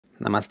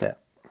Namaste.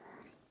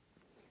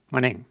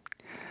 Morning.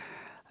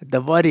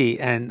 The body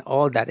and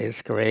all that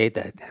is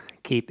created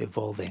keep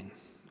evolving.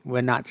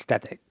 We're not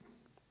static.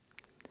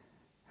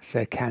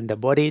 So can the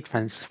body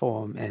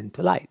transform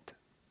into light?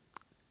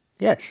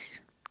 Yes.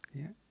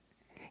 Yeah.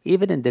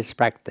 Even in this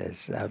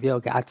practice of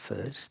yoga at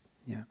first,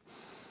 yeah,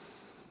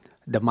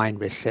 the mind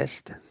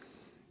resists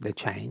the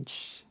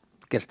change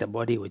because the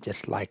body would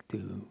just like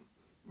to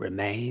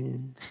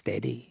remain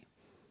steady,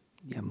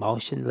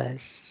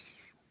 motionless.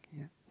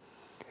 Yeah.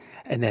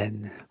 And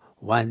then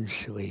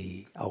once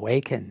we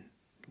awaken,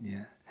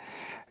 yeah,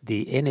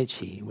 the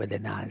energy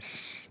within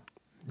us,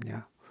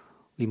 yeah,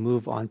 we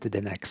move on to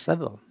the next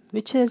level,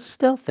 which is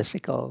still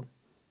physical,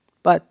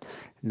 but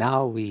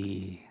now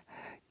we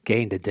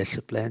gain the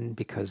discipline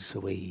because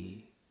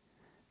we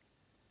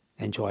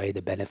enjoy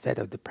the benefit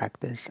of the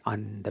practice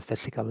on the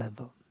physical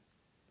level.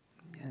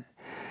 Yeah.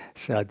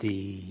 So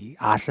the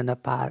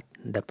asana part,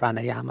 the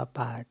pranayama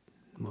part,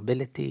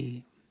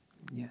 mobility,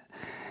 yeah,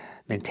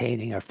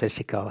 maintaining our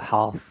physical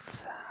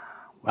health,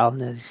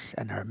 wellness,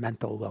 and our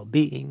mental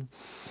well-being,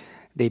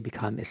 they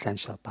become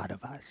essential part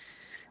of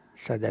us.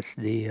 So that's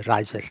the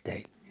Raja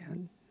state,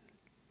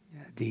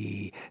 yeah,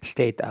 the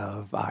state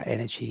of our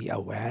energy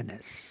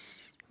awareness.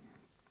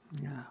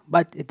 Yeah.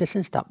 But it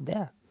doesn't stop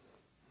there.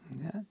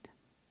 Yeah.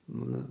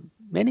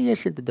 Many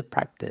years into the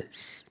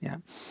practice, yeah,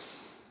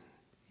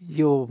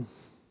 your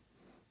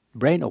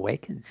brain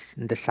awakens,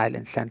 and the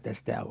silent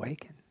centers they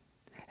awaken,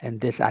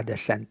 and these are the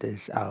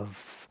centers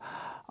of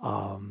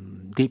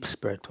deep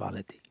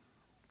spirituality.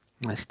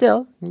 And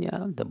still,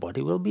 yeah, the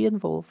body will be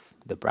involved,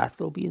 the breath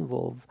will be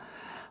involved,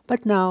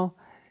 but now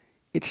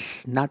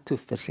it's not too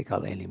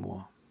physical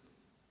anymore.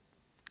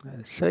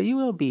 So you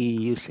will be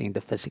using the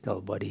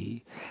physical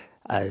body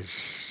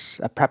as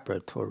a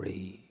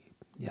preparatory,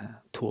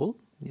 tool,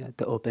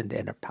 to open the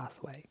inner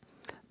pathway.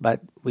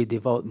 But we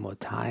devote more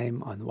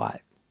time on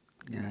what?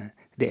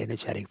 The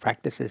energetic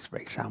practices, for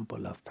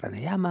example, of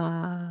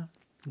pranayama,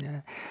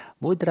 yeah,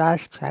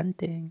 mudras,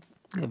 chanting,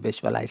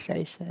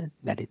 visualization,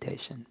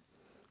 meditation,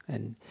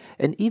 and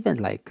and even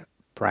like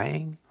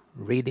praying,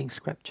 reading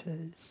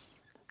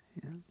scriptures,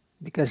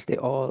 because they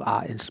all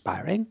are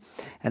inspiring,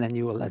 and then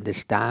you will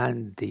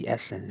understand the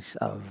essence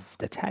of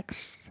the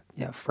text,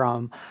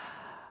 from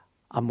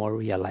a more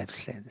real life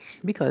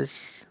sense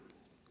because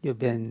you've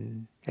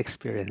been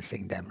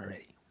experiencing them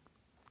already.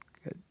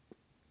 Good.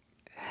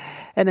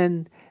 And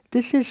then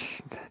this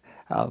is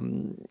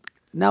um,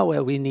 now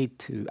where we need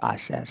to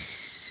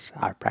assess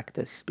our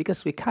practice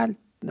because we can't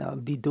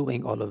be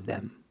doing all of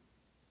them.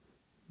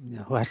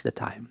 Who has the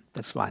time?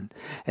 That's one.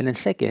 And then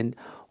second,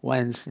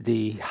 once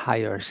the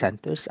higher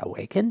centers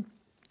awaken,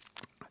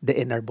 the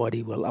inner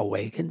body will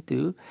awaken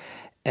too.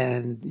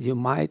 And you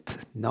might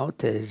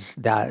notice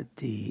that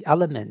the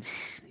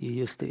elements you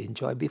used to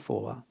enjoy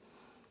before,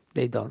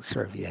 they don't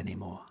serve you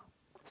anymore,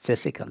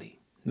 physically,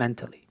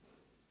 mentally.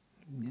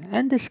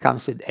 And this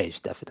comes with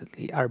age,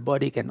 definitely. Our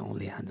body can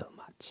only handle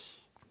much.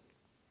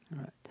 All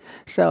right.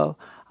 So,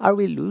 are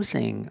we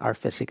losing our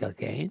physical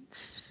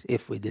gains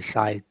if we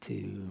decide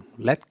to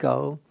let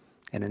go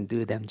and then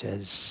do them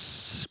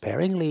just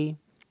sparingly,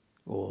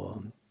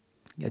 or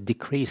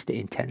decrease the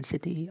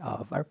intensity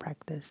of our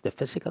practice, the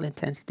physical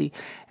intensity,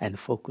 and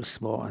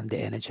focus more on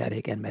the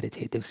energetic and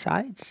meditative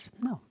sides?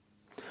 No.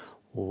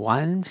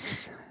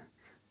 Once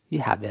you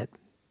have it,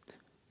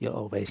 you'll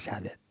always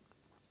have it.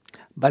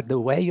 But the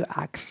way you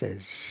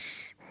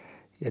access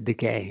the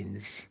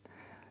gains,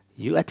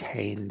 you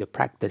attain the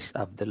practice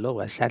of the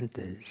lower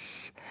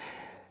centers,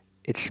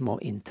 it's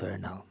more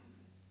internal.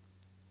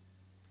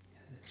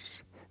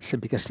 So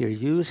because you're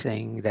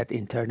using that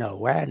internal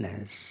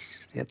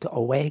awareness, you have to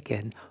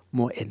awaken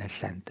more inner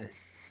centers.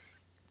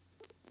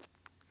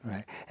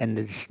 Right? And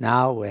it's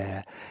now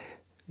where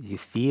you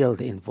feel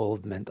the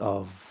involvement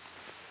of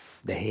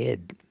the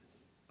head,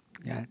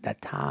 the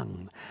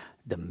tongue,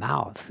 the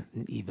mouth,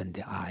 and even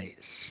the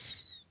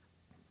eyes.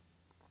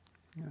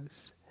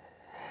 Yes.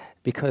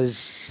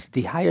 Because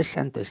the higher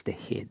centers, the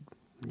head,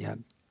 yeah,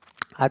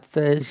 at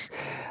first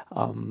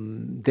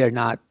they're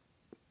not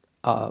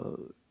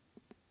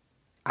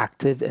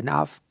active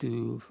enough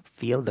to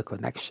feel the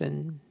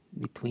connection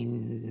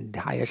between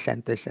the higher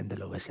centers and the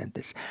lower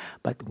centers.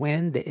 But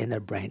when the inner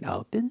brain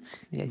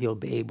opens, you'll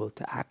be able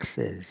to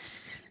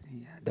access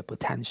the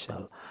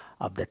potential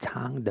of the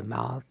tongue, the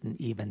mouth, and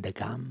even the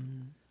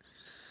gums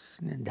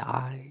and the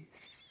eyes,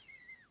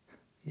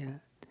 yeah,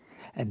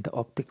 and the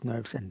optic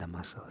nerves and the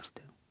muscles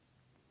too.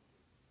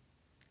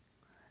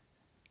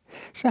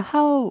 So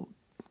how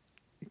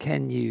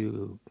can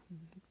you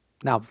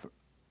now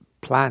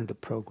plan the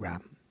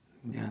program,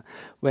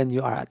 when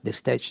you are at the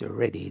stage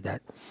already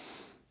that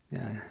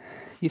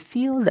you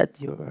feel that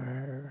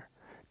you're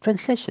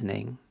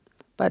transitioning,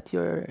 but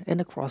you're in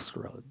a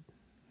crossroad?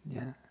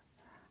 Yeah.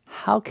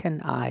 How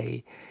can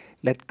I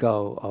let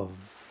go of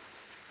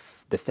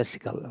the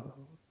physical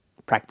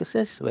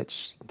practices,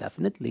 which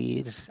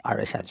definitely are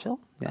essential,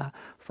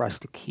 for us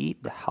to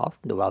keep the health,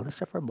 the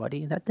wellness of our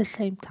body, and at the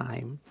same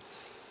time,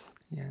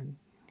 yeah,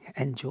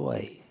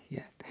 enjoy,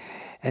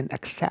 and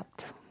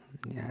accept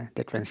yeah,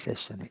 the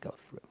transition we go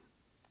through.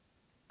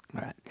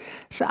 All right.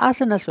 So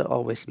asanas will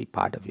always be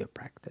part of your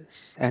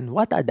practice. And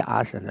what are the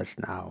asanas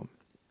now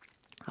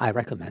I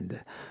recommend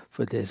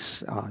for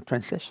this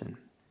transition?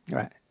 All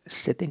right.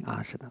 Sitting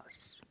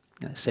asanas.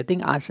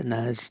 Sitting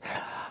asanas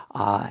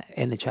are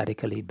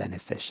energetically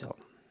beneficial.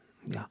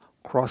 Yeah.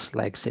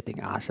 Cross-leg sitting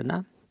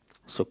asana,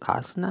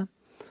 sukhasana,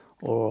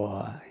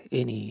 or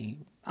any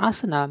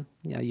asana,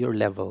 your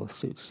level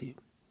suits you.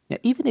 Yeah,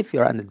 even if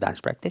you're an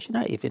advanced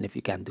practitioner, even if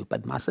you can do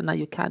Padmasana,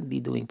 you can't be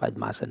doing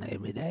Padmasana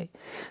every day.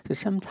 So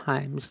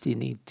sometimes you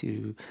need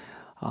to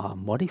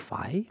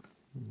modify,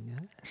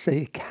 so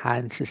you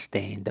can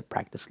sustain the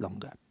practice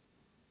longer.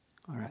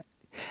 All right.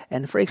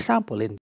 And for example, in